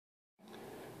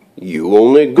You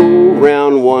only go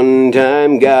round one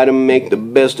time, gotta make the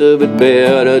best of it,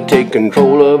 better take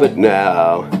control of it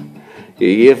now.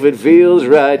 If it feels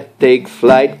right, take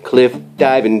flight, cliff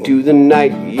dive into the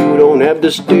night. You don't have to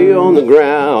stay on the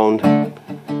ground.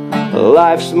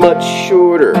 Life's much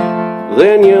shorter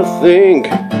than you think.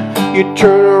 You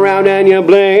turn around and you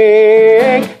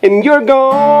blink, and you're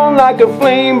gone like a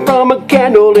flame from a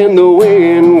candle in the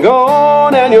wind.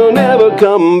 Gone and you'll never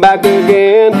come back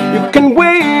again. You can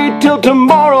wait till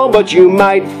tomorrow, but you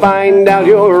might find out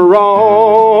you're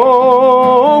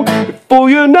wrong. Before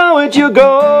you know it, you're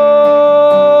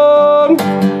gone.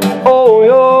 Oh,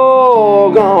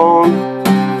 you're gone.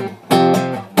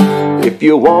 If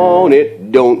you want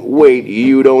it, don't wait.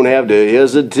 You don't have to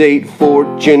hesitate.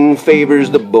 Fortune favors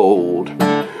the bold.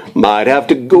 Might have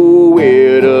to go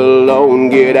it alone,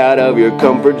 get out of your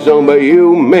comfort zone, but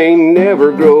you may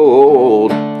never grow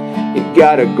old. You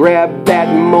gotta grab that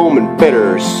moment,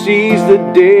 better seize the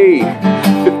day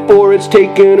before it's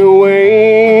taken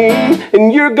away.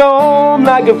 And you're gone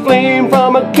like a flame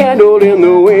from a candle in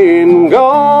the wind.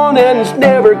 Gone and it's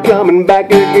never coming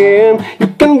back again. You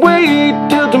can wait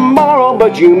till tomorrow,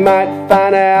 but you might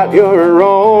find out you're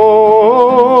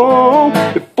wrong.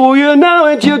 Before you know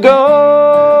it, you're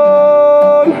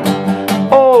gone.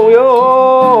 Oh,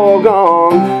 you're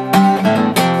gone.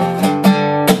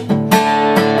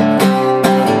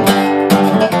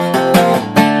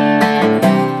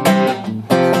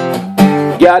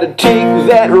 Gotta take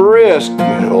that risk,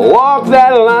 walk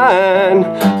that line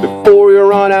before you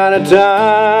run out of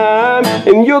time.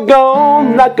 And you're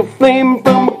gone like a flame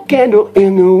from a candle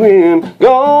in the wind.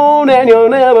 Gone and you'll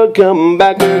never come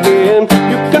back again.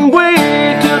 You can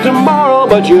wait till tomorrow,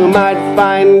 but you might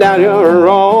find out you're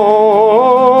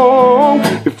wrong.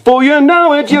 Before you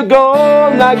know it, you're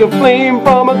gone like a flame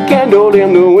from a candle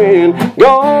in the wind.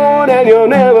 Gone and you'll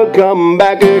never come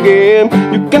back again.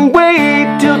 You can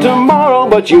wait till tomorrow,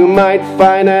 but you might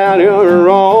find out you're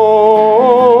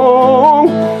wrong.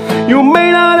 You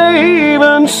may not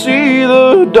even see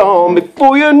the dawn.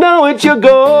 Before you know it, you're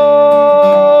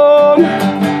gone.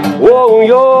 Whoa,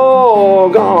 you're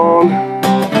gone.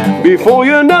 Before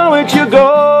you know it, you're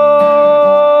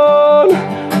gone.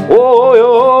 Whoa,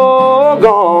 you're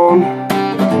gone.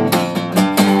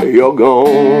 You're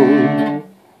gone.